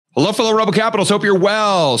Hello, fellow Rebel Capitals. Hope you're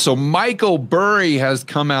well. So Michael Burry has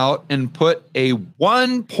come out and put a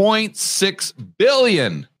 $1.6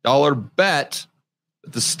 billion bet that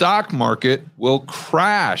the stock market will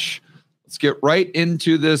crash. Let's get right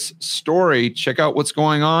into this story. Check out what's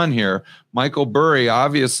going on here. Michael Burry,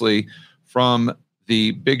 obviously from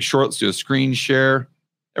the Big Short. Let's do a screen share.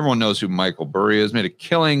 Everyone knows who Michael Burry is. Made a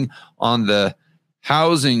killing on the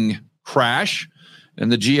housing crash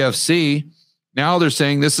and the GFC. Now they're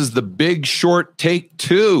saying this is the Big Short take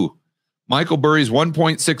two. Michael Burry's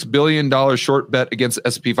 $1.6 billion short bet against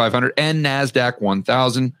S&P 500 and NASDAQ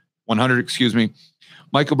 100.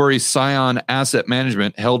 Michael Burry's Scion Asset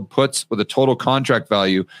Management held puts with a total contract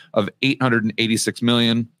value of $886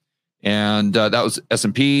 million. And that was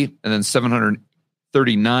S&P, and then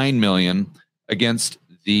 $739 million against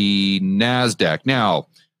the NASDAQ. Now,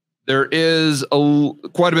 there is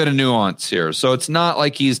quite a bit of nuance here. So it's not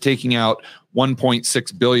like he's taking out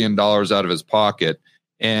 $1.6 billion out of his pocket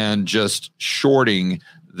and just shorting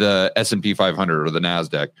the S&P 500 or the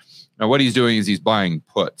NASDAQ. Now, what he's doing is he's buying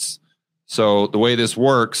puts. So the way this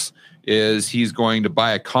works is he's going to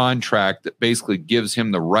buy a contract that basically gives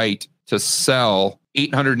him the right to sell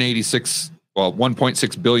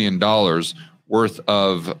 $1.6 billion worth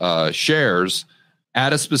of shares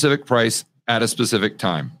at a specific price at a specific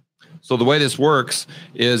time. So the way this works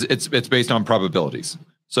is it's based on probabilities.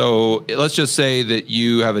 So let's just say that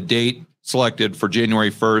you have a date selected for January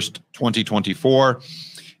 1st, 2024.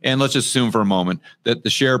 And let's just assume for a moment that the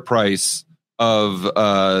share price of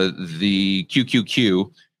the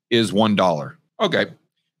QQQ is $1. Okay.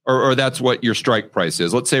 Or that's what your strike price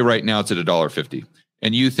is. Let's say right now it's at $1.50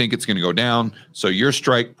 and you think it's going to go down. So your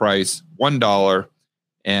strike price, $1,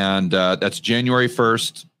 and that's January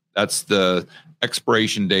 1st. That's the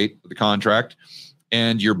expiration date of the contract.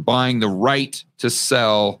 And you're buying the right to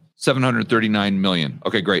sell $739 million.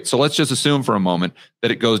 Okay, great. So let's just assume for a moment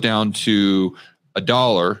that it goes down to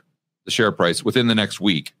 $1, the share price, within the next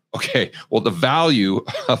week. Okay, well, the value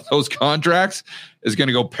of those contracts is going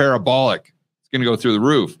to go parabolic. It's going to go through the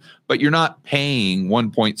roof. But you're not paying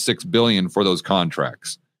 $1.6 billion for those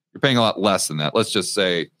contracts. You're paying a lot less than that. Let's just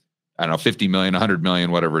say, I don't know, 50 million, 100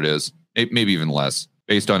 million, whatever it is, maybe even less,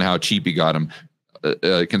 based on how cheap he got them,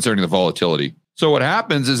 concerning the volatility. So what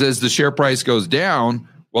happens is as the share price goes down,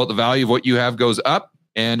 well, the value of what you have goes up.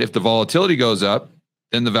 And if the volatility goes up,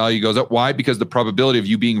 then the value goes up. Why? Because the probability of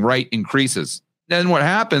you being right increases. Then what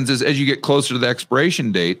happens is as you get closer to the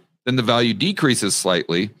expiration date, then the value decreases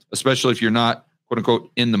slightly, especially if you're not, quote unquote,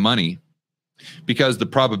 in the money, because the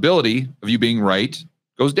probability of you being right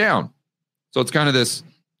goes down. So it's kind of this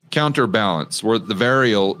counterbalance where the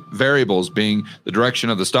variables being the direction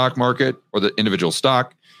of the stock market or the individual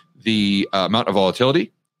stock, the amount of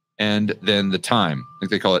volatility, and then the time. I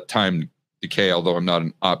think they call it time decay, although I'm not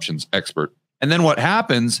an options expert. And then what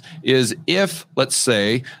happens is if, let's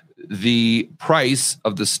say, the price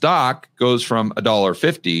of the stock goes from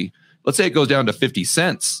 $1.50, let's say it goes down to 50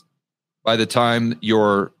 cents by the time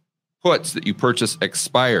your puts that you purchase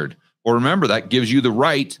expired. Well, remember, that gives you the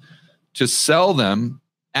right to sell them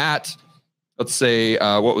at, let's say,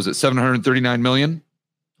 what was it, 739 million?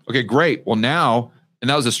 Okay, great. Well, now, and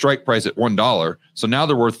that was a strike price at $1. So now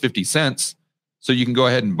they're worth 50 cents. So you can go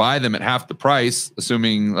ahead and buy them at half the price,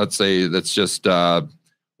 assuming, let's say, that's just, we'll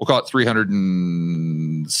call it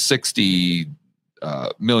 360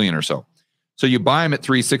 million or so. So you buy them at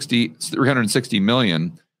 360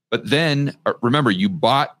 million, but then remember, you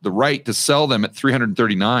bought the right to sell them at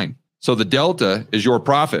 339. So the delta is your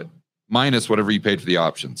profit minus whatever you paid for the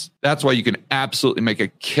options. That's why you can absolutely make a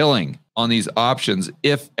killing on these options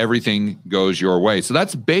if everything goes your way. So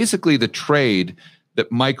that's basically the trade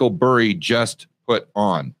that Michael Burry just put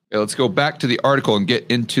on. Okay, let's go back to the article and get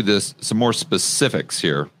into this, some more specifics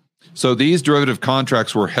here. So these derivative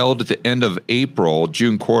contracts were held at the end of April,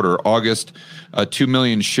 June quarter, August, 2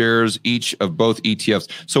 million shares each of both ETFs.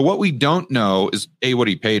 So what we don't know is A, what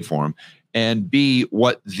he paid for them, and B,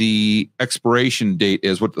 what the expiration date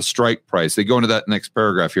is, what the strike price. They go into that next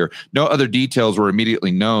paragraph here. No other details were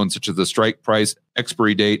immediately known, such as the strike price,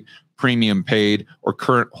 expiry date, premium paid, or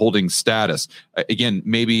current holding status. Again,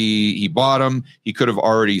 maybe he bought them. He could have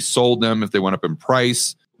already sold them if they went up in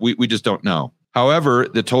price. We just don't know. However,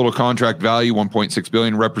 the total contract value, $1.6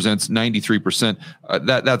 billion, represents 93%.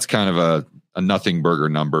 That's kind of a nothing burger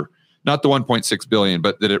number. Not the $1.6 billion,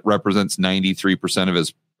 but that it represents 93% of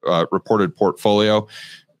his reported portfolio,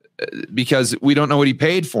 because we don't know what he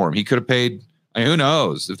paid for them. He could have paid, who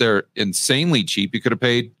knows, if they're insanely cheap, he could have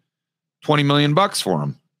paid $20 million for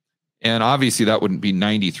them. And obviously that wouldn't be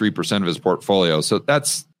 93% of his portfolio. So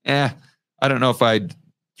that's, I don't know if I'd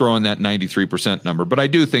throw in that 93% number. But I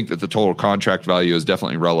do think that the total contract value is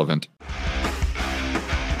definitely relevant.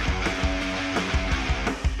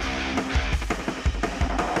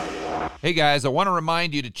 Hey guys, I want to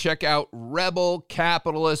remind you to check out Rebel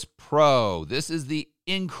Capitalist Pro. This is the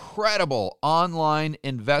incredible online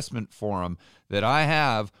investment forum that I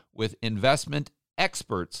have with investment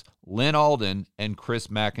experts Lynn Alden and Chris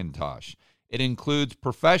McIntosh. It includes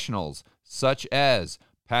professionals such as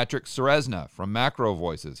Patrick Ceresna from Macro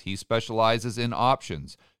Voices. He specializes in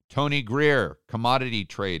options. Tony Greer, commodity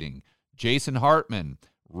trading. Jason Hartman,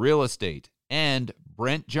 real estate. And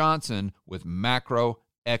Brent Johnson with macro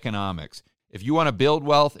economics. If you want to build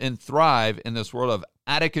wealth and thrive in this world of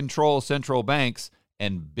out-of-control central banks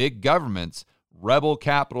and big governments, Rebel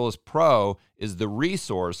Capitalist Pro is the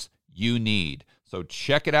resource you need. So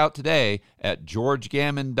check it out today at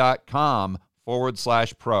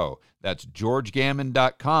georgegammon.com/pro. That's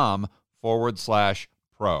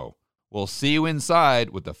georgegammon.com/pro. We'll see you inside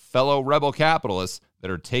with the fellow Rebel capitalists that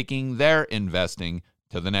are taking their investing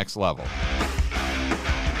to the next level.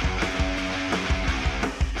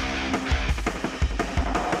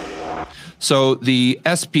 So the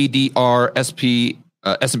SPDR S&P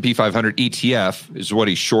 500 ETF is what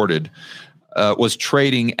he shorted. Was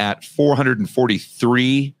trading at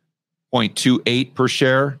 443.28 per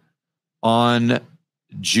share on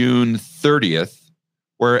June 30th,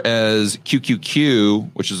 whereas QQQ,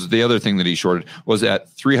 which is the other thing that he shorted, was at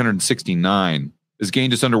 369. Has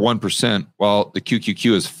gained just under 1%, while the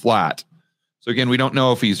QQQ is flat. So again, we don't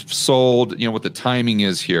know if he's sold, what the timing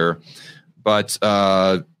is here, but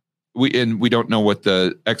we don't know what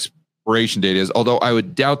the expiration date is, although I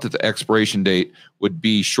would doubt that the expiration date would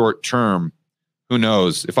be short term. Who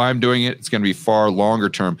knows? If I'm doing it, it's going to be far longer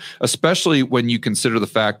term, especially when you consider the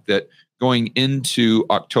fact that going into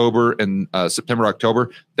October and September,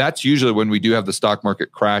 October, that's usually when we do have the stock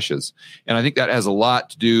market crashes. And I think that has a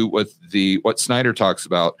lot to do with what Snyder talks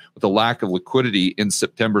about, with the lack of liquidity in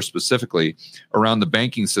September specifically around the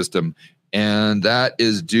banking system. And that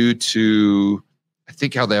is due to, I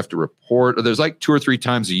think, how they have to report. There's like 2 or 3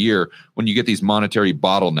 times a year when you get these monetary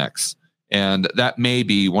bottlenecks. And that may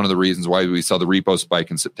be one of the reasons why we saw the repo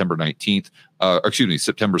spike in September 17th,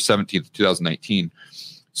 2019.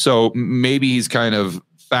 So maybe he's kind of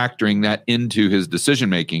factoring that into his decision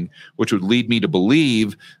making, which would lead me to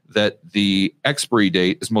believe that the expiry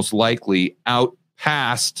date is most likely out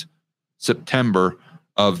past September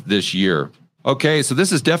of this year. Okay, so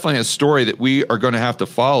this is definitely a story that we are going to have to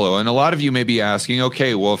follow. And a lot of you may be asking,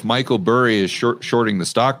 okay, well, if Michael Burry is shorting the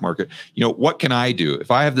stock market, what can I do? If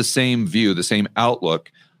I have the same view, the same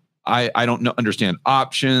outlook, I don't understand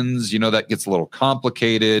options, that gets a little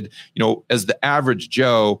complicated. As the average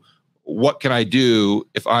Joe, what can I do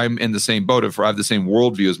if I'm in the same boat, if I have the same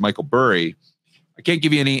worldview as Michael Burry? I can't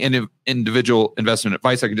give you any individual investment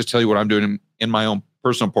advice. I can just tell you what I'm doing in my own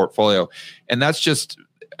personal portfolio. And that's just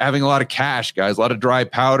having a lot of cash, guys, a lot of dry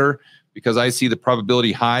powder, because I see the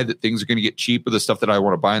probability high that things are going to get cheaper, the stuff that I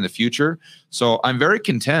want to buy in the future. So I'm very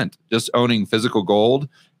content just owning physical gold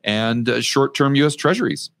and short-term U.S.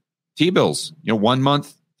 Treasuries, T-bills, 1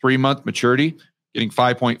 month, 3 month maturity, getting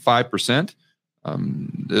 5.5%.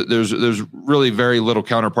 There's really very little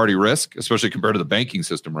counterparty risk, especially compared to the banking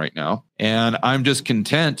system right now. And I'm just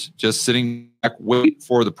content just sitting back, wait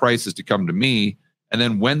for the prices to come to me. And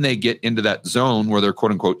then when they get into that zone where they're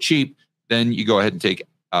quote unquote cheap, then you go ahead and take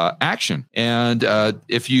action. And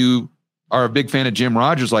if you are a big fan of Jim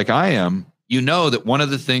Rogers like I am, you know that one of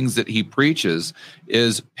the things that he preaches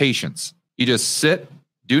is patience. You just sit,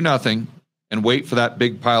 do nothing, and wait for that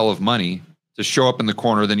big pile of money to show up in the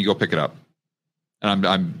corner, then you go pick it up. And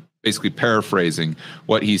I'm basically paraphrasing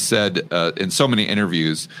what he said in so many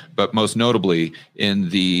interviews, but most notably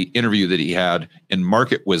in the interview that he had in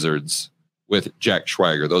Market Wizards with Jack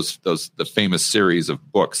Schwager, the famous series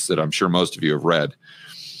of books that I'm sure most of you have read.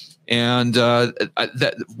 And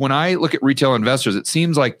that when I look at retail investors, it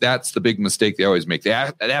seems like that's the big mistake they always make. They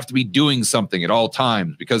have to be doing something at all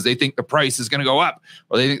times because they think the price is going to go up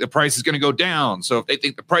or they think the price is going to go down. So if they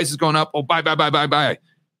think the price is going up, buy.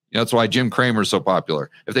 That's why Jim Cramer is so popular.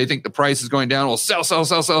 If they think the price is going down,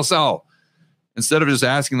 sell. Instead of just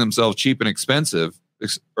asking themselves cheap and expensive,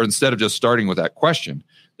 or instead of just starting with that question,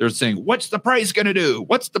 they're saying, what's the price going to do?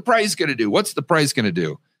 What's the price going to do? What's the price going to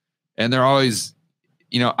do? And they're always,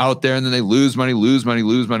 out there, and then they lose money.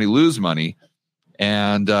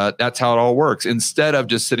 And that's how it all works. Instead of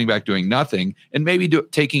just sitting back doing nothing and maybe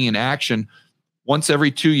taking an action once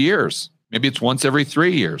every 2 years, maybe it's once every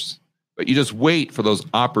 3 years, but you just wait for those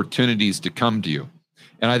opportunities to come to you.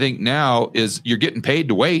 And I think now is you're getting paid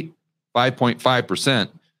to wait 5.5%.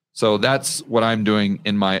 So that's what I'm doing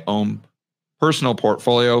in my own personal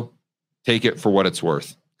portfolio. Take it for what it's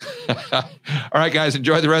worth. All right, guys,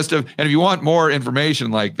 enjoy the rest of, and if you want more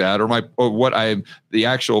information like that, or the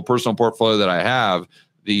actual personal portfolio that I have,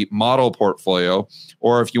 the model portfolio,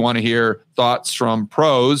 or if you want to hear thoughts from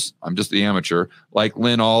pros, I'm just the amateur, like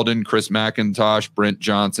Lynn Alden, Chris McIntosh, Brent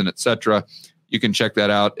Johnson, etc., you can check that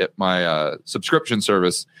out at my subscription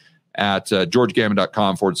service at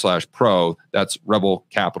georgegammon.com/pro. That's Rebel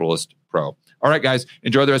Capitalist Pro. All right, guys,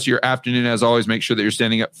 enjoy the rest of your afternoon. As always, make sure that you're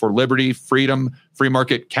standing up for liberty, freedom, free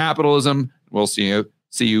market capitalism. We'll see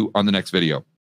you on the next video.